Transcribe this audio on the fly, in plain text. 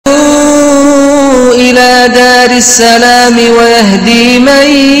إلى دار السلام ويهدي من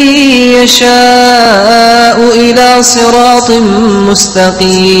يشاء إلى صراط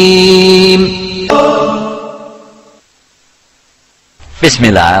مستقيم.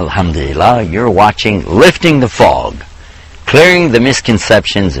 Bismillah, alhamdulillah, you're watching Lifting the Fog, clearing the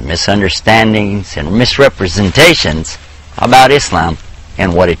misconceptions and misunderstandings and misrepresentations about Islam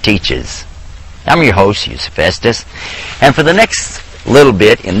and what it teaches. I'm your host, Yusuf, and for the next little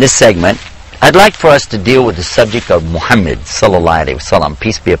bit in this segment, I'd like for us to deal with the subject of Muhammad sallallahu alaihi wasallam,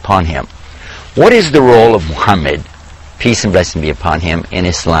 peace be upon him. What is the role of Muhammad, peace and blessing be upon him, in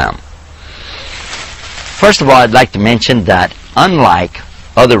Islam? First of all, I'd like to mention that unlike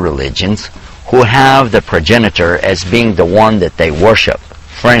other religions who have the progenitor as being the one that they worship,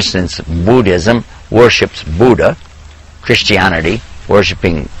 for instance, Buddhism worships Buddha, Christianity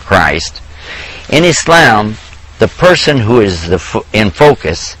worshiping Christ, in Islam, the person who is in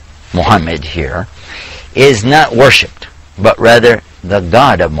focus, Muhammad here, is not worshipped, but rather the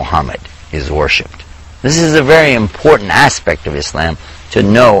God of Muhammad is worshipped. This is a very important aspect of Islam to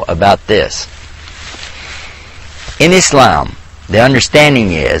know about this. In Islam, the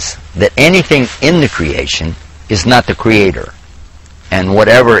understanding is that anything in the creation is not the creator, and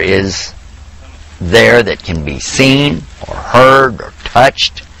whatever is there that can be seen or heard or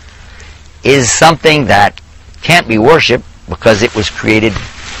touched is something that can't be worshipped because it was created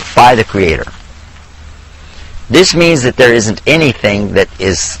by the Creator. This means that there isn't anything that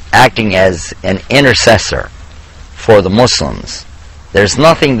is acting as an intercessor for the Muslims. There's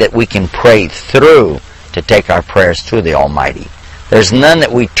nothing that we can pray through to take our prayers to the Almighty. There's none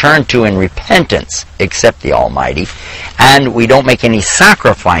that we turn to in repentance except the Almighty, and we don't make any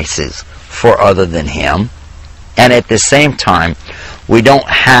sacrifices for other than Him, and at the same time we don't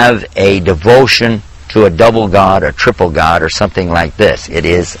have a devotion to a double God or triple God or something like this. It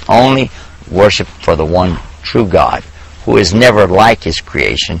is only worship for the one true God, who is never like His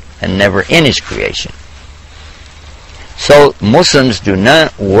creation and never in His creation. So Muslims do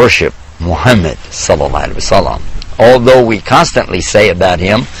not worship Muhammad sallallahu alaihi wasallam, although we constantly say about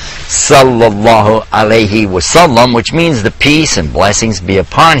him sallallahu alaihi wasallam, which means the peace and blessings be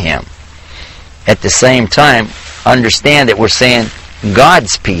upon him. At the same time, understand that we're saying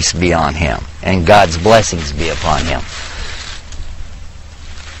God's peace be on him and God's blessings be upon him.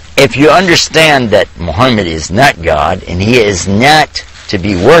 If you understand that Muhammad is not God and he is not to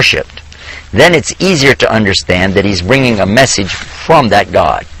be worshipped, then it's easier to understand that he's bringing a message from that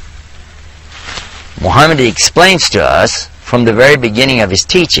God. Muhammad explains to us from the very beginning of his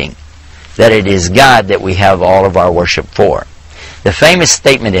teaching that it is God that we have all of our worship for. The famous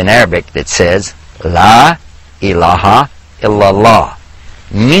statement in Arabic that says, La ilaha illallah,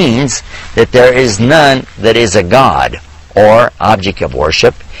 means that there is none that is a God or object of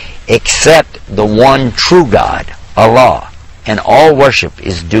worship except the one true God, Allah, and all worship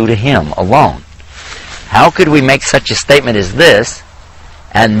is due to Him alone. How could we make such a statement as this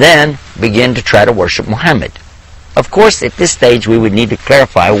and then begin to try to worship Muhammad? Of course, at this stage we would need to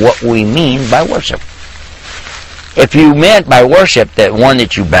clarify what we mean by worship. If you meant by worship that one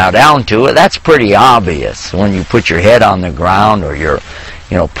that you bow down to, that's pretty obvious when you put your head on the ground or you're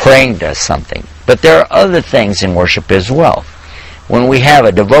praying to something. But there are other things in worship as well. When we have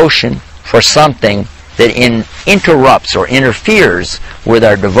a devotion for something that interrupts or interferes with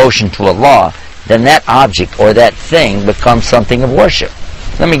our devotion to Allah, then that object or that thing becomes something of worship.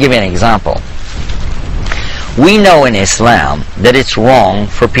 Let me give you an example. We know in Islam that it's wrong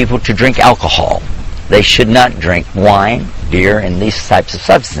for people to drink alcohol. They should not drink wine, beer, and these types of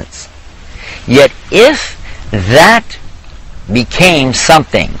substances. Yet if that became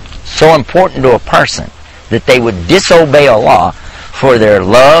something so important to a person that they would disobey Allah for their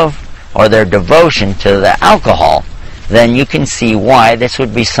love or their devotion to the alcohol, then you can see why this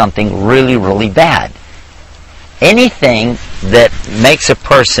would be something really, really bad. Anything that makes a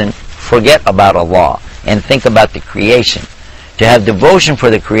person forget about Allah and think about the creation, to have devotion for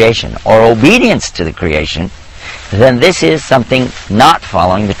the creation or obedience to the creation, then this is something not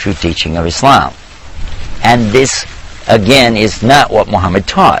following the true teaching of Islam. And this, again, is not what Muhammad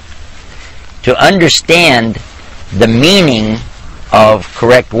taught. To understand the meaning of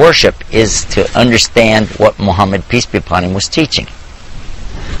correct worship is to understand what Muhammad, peace be upon him, was teaching.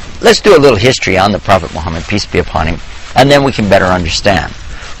 Let's do a little history on the Prophet Muhammad, peace be upon him, and then we can better understand.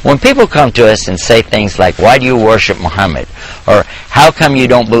 When people come to us and say things like, why do you worship Muhammad? Or how come you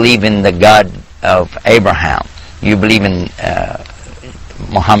don't believe in the God of Abraham? You believe in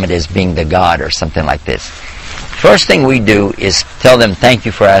Muhammad as being the God or something like this. First thing we do is tell them, thank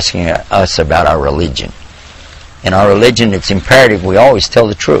you for asking us about our religion. In our religion, it's imperative we always tell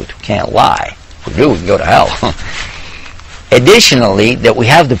the truth. We can't lie. If we do, we can go to hell. Additionally, that we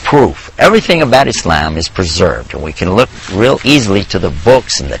have the proof. Everything about Islam is preserved, and we can look real easily to the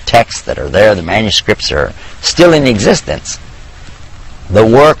books and the texts that are there, the manuscripts are still in existence. The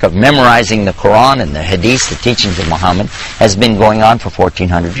work of memorizing the Quran and the Hadith, the teachings of Muhammad, has been going on for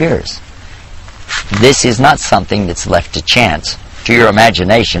 1400 years. This is not something that's left to chance, to your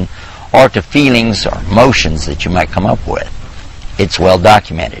imagination, or to feelings or emotions that you might come up with. It's well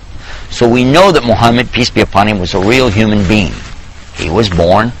documented. So we know that Muhammad, peace be upon him, was a real human being. He was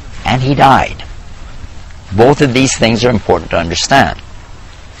born and he died. Both of these things are important to understand.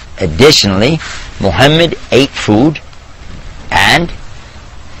 Additionally, Muhammad ate food and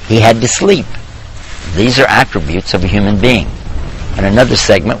he had to sleep. These are attributes of a human being. In another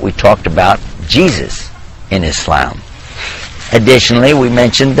segment, we talked about Jesus in Islam. Additionally, we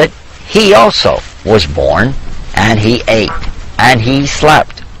mentioned that he also was born and he ate and he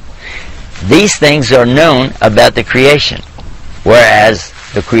slept. These things are known about the creation, whereas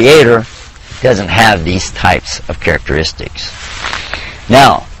the Creator doesn't have these types of characteristics.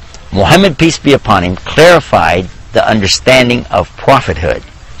 Now, Muhammad, peace be upon him, clarified the understanding of prophethood.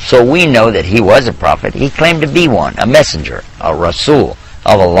 So we know that he was a prophet. He claimed to be one, a messenger, a Rasul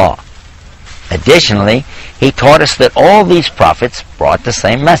of Allah. Additionally, he taught us that all these prophets brought the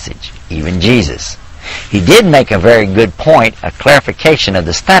same message, even Jesus. He did make a very good point, a clarification of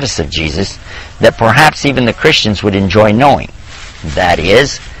the status of Jesus that perhaps even the Christians would enjoy knowing. That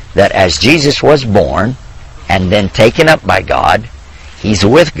is, that as Jesus was born and then taken up by God, he's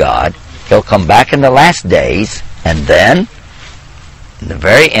with God, he'll come back in the last days, and then, in the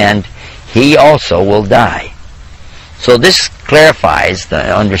very end, he also will die. So this clarifies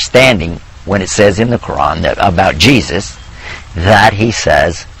the understanding when it says in the Quran that about Jesus, that he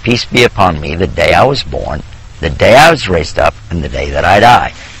says, peace be upon me, the day I was born, the day I was raised up, and the day that I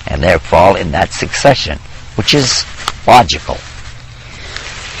die. And they fall in that succession, which is logical.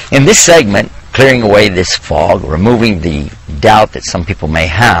 In this segment, clearing away this fog, removing the doubt that some people may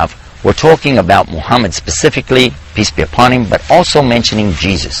have, we're talking about Muhammad specifically, peace be upon him, but also mentioning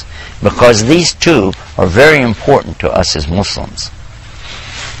Jesus, because these two are very important to us as Muslims.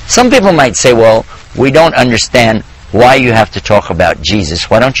 Some people might say, well, we don't understand why you have to talk about Jesus.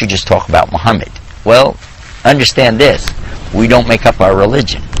 Why don't you just talk about Muhammad? Well, understand this. We don't make up our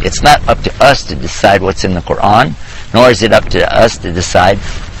religion. It's not up to us to decide what's in the Quran, nor is it up to us to decide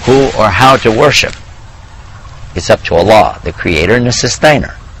who or how to worship. It's up to Allah, the Creator and the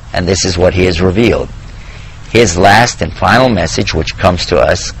Sustainer. And this is what He has revealed. His last and final message, which comes to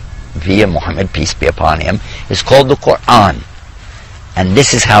us via Muhammad, peace be upon him, is called the Quran. And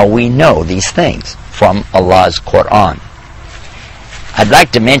this is how we know these things, from Allah's Quran. I'd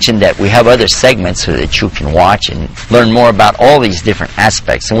like to mention that we have other segments so that you can watch and learn more about all these different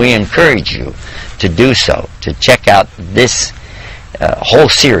aspects, and we encourage you to do so, to check out this whole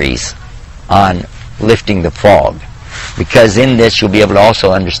series on lifting the fog, because in this you'll be able to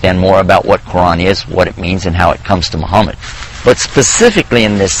also understand more about what Quran is, what it means, and how it comes to Muhammad. But specifically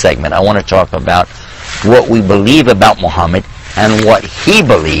in this segment, I want to talk about what we believe about Muhammad and what he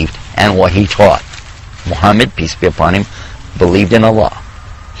believed and what he taught. Muhammad, peace be upon him, believed in Allah.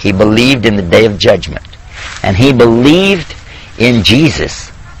 He believed in the Day of Judgment. And he believed in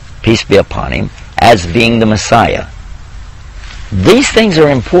Jesus, peace be upon him, as being the Messiah. These things are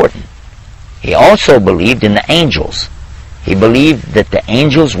important. He also believed in the angels. He believed that the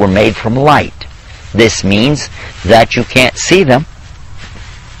angels were made from light. This means that you can't see them.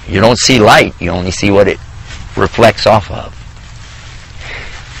 You don't see light. You only see what it reflects off of.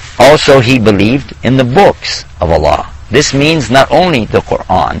 Also, he believed in the books of Allah. This means not only the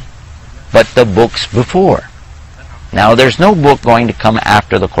Quran, but the books before. Now, there's no book going to come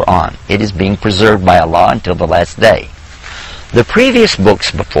after the Quran. It is being preserved by Allah until the last day. The previous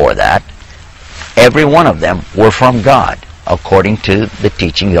books before that, every one of them were from God, according to the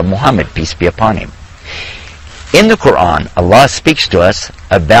teaching of Muhammad, peace be upon him. In the Quran, Allah speaks to us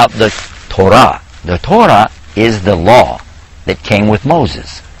about the Torah. The Torah is the law that came with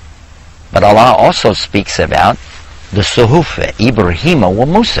Moses. But Allah also speaks about the Suhuf, Ibrahim wa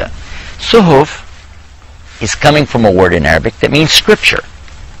Musa. Suhuf is coming from a word in Arabic that means scripture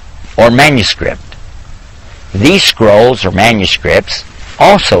or manuscript. These scrolls or manuscripts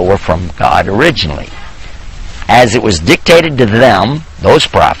also were from God originally. As it was dictated to them, those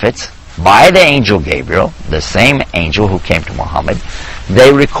prophets, by the angel Gabriel, the same angel who came to Muhammad,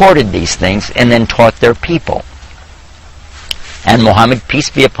 they recorded these things and then taught their people. And Muhammad, peace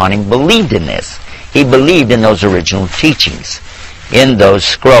be upon him, believed in this. He believed in those original teachings, in those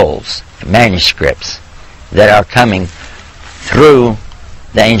scrolls, manuscripts that are coming through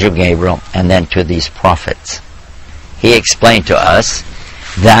the angel Gabriel, and then to these prophets. He explained to us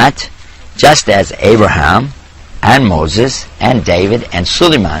that just as Abraham and Moses and David and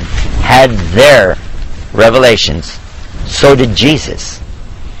Sulaiman had their revelations, so did Jesus.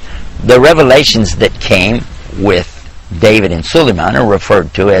 The revelations that came with David and Sulaiman are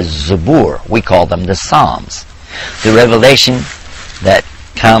referred to as Zabur. We call them the Psalms. The revelation that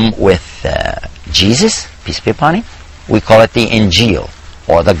come with Jesus, peace be upon him, we call it the Injil,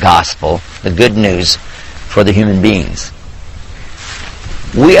 or the Gospel, the good news for the human beings.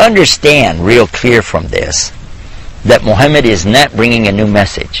 We understand real clear from this that Muhammad is not bringing a new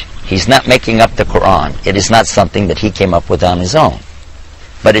message. He's not making up the Quran. It is not something that he came up with on his own.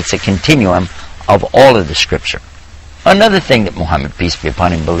 But it's a continuum of all of the Scripture. Another thing that Muhammad, peace be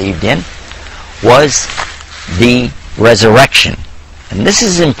upon him, believed in was the resurrection. And this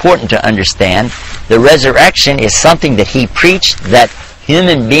is important to understand. The resurrection is something that he preached, that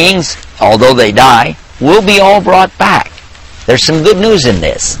human beings, although they die, will be all brought back. There's some good news in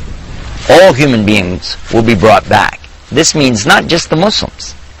this. All human beings will be brought back. This means not just the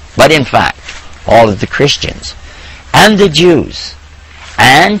Muslims, but in fact, all of the Christians, and the Jews,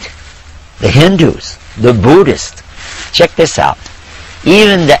 and the Hindus, the Buddhists. Check this out.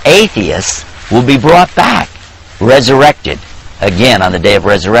 Even the atheists will be brought back, resurrected, again on the day of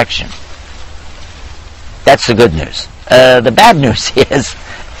resurrection. That's the good news. The bad news is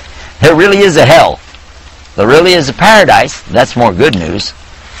there really is a hell. There really is a paradise. That's more good news.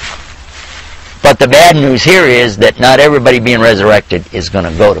 But the bad news here is that not everybody being resurrected is going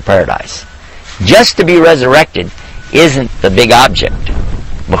to go to paradise. Just to be resurrected isn't the big object,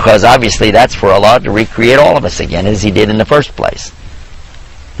 because obviously that's for Allah to recreate all of us again as He did in the first place.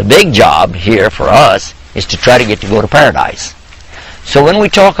 The big job here for us is to try to get to go to paradise. So when we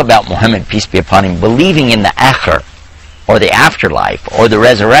talk about Muhammad, peace be upon him, believing in the akhir, or the afterlife, or the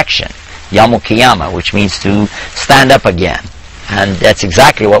resurrection, Yawm al-Qiyamah, which means to stand up again, and that's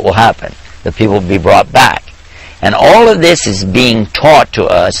exactly what will happen. The people will be brought back. And all of this is being taught to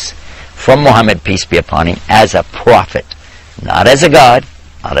us from Muhammad, peace be upon him, as a prophet. Not as a god,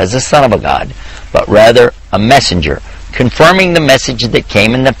 not as a son of a god, but rather a messenger, confirming the message that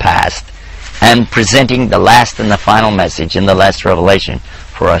came in the past and presenting the last and the final message in the last revelation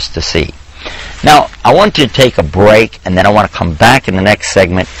for us to see. Now, I want to take a break, and then I want to come back in the next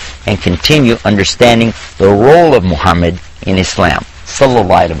segment and continue understanding the role of Muhammad in Islam.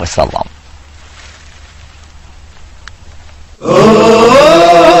 Sallallahu alaihi wasallam.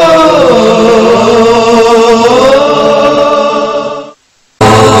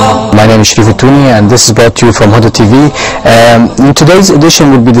 My name is Shrifatuni, and this is brought to you from Huda TV. In today's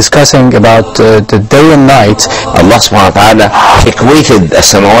edition, we'll be discussing about the day and night. Allah subhanahu wa ta'ala equated the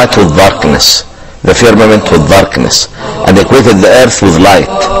samawat with darkness, the firmament with darkness, and equated the earth with light.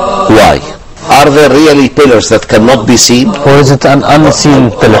 Why? Are there really pillars that cannot be seen? Or is it an unseen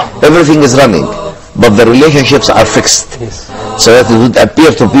pillar? Everything is running, but the relationships are fixed. Yes. So that it would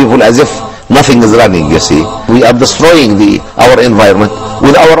appear to people as if nothing is running, you see. We are destroying our environment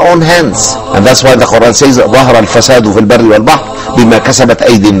with our own hands. And that's why the Quran says, ظهر الفساد في البر والبحر بما كسبت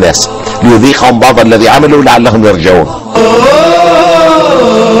أيدي الناس ليذيقهم بعض الذي عملوا لعلهم يرجعون.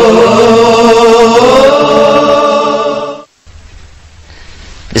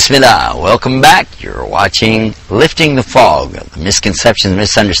 Bismillah, welcome back. You're watching Lifting the Fog, the misconceptions and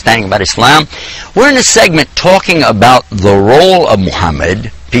misunderstanding about Islam. We're in a segment talking about the role of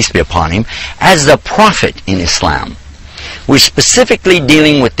Muhammad, peace be upon him, as the prophet in Islam. We're specifically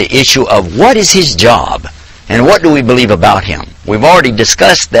dealing with the issue of what is his job and what do we believe about him. We've already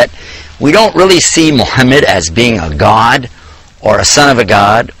discussed that we don't really see Muhammad as being a god or a son of a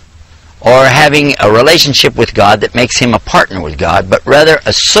god or having a relationship with God that makes him a partner with God, but rather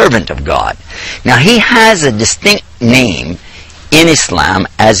a servant of God. Now, he has a distinct name in Islam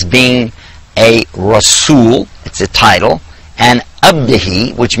as being a Rasul, it's a title, and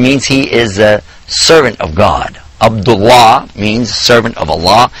Abdihi, which means he is a servant of God. Abdullah means servant of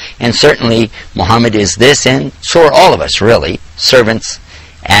Allah, and certainly Muhammad is this, and so are all of us, really, servants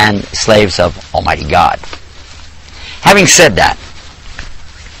and slaves of Almighty God. Having said that,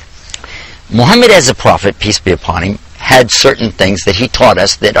 Muhammad as a prophet, peace be upon him, had certain things that he taught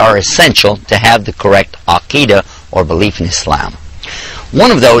us that are essential to have the correct aqidah or belief in Islam.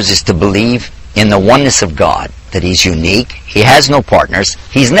 One of those is to believe in the oneness of God, that he's unique, he has no partners,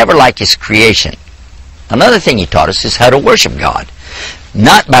 he's never like his creation. Another thing he taught us is how to worship God.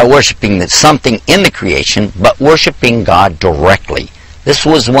 Not by worshiping something in the creation, but worshiping God directly. This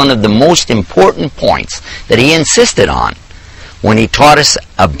was one of the most important points that he insisted on when he taught us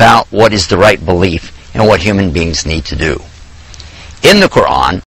about what is the right belief and what human beings need to do. in the Quran